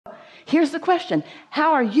here's the question.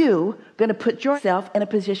 How are you going to put yourself in a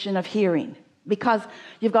position of hearing? Because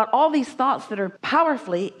you've got all these thoughts that are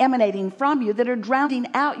powerfully emanating from you that are drowning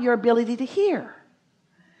out your ability to hear.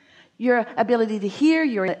 Your ability to hear,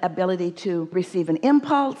 your ability to receive an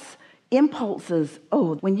impulse. Impulses,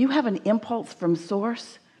 when you have an impulse from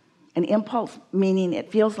source, an impulse meaning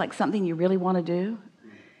it feels like something you really want to do,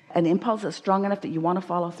 an impulse that's strong enough that you want to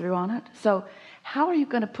follow through on it. So how are you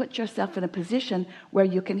going to put yourself in a position where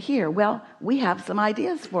you can hear? Well, we have some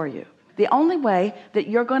ideas for you. The only way that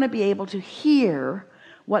you're going to be able to hear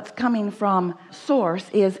what's coming from source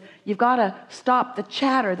is you've got to stop the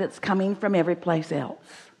chatter that's coming from every place else.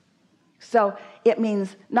 So it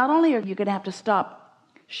means not only are you going to have to stop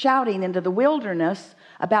shouting into the wilderness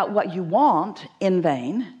about what you want in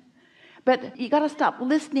vain, but you got to stop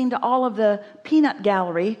listening to all of the peanut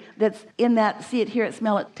gallery that's in that see it, hear it,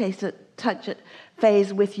 smell it, taste it, touch it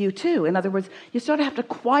phase with you too. In other words, you sort of have to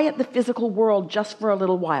quiet the physical world just for a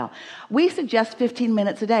little while. We suggest 15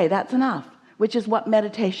 minutes a day. That's enough, which is what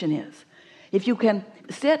meditation is. If you can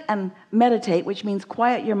sit and meditate, which means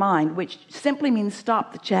quiet your mind, which simply means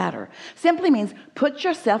stop the chatter, simply means put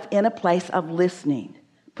yourself in a place of listening.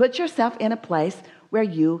 Put yourself in a place where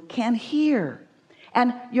you can hear.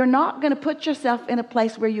 And you're not going to put yourself in a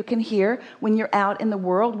place where you can hear when you're out in the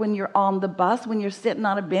world, when you're on the bus, when you're sitting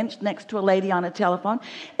on a bench next to a lady on a telephone.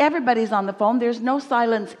 Everybody's on the phone. There's no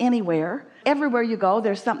silence anywhere. Everywhere you go,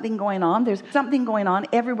 there's something going on. There's something going on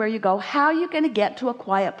everywhere you go. How are you going to get to a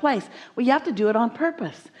quiet place? Well, you have to do it on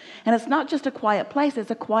purpose. And it's not just a quiet place, it's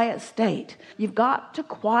a quiet state. You've got to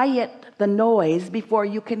quiet the noise before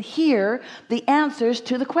you can hear the answers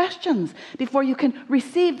to the questions, before you can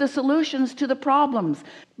receive the solutions to the problems,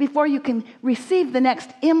 before you can receive the next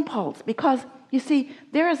impulse. Because you see,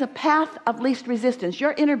 there is a path of least resistance.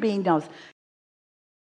 Your inner being knows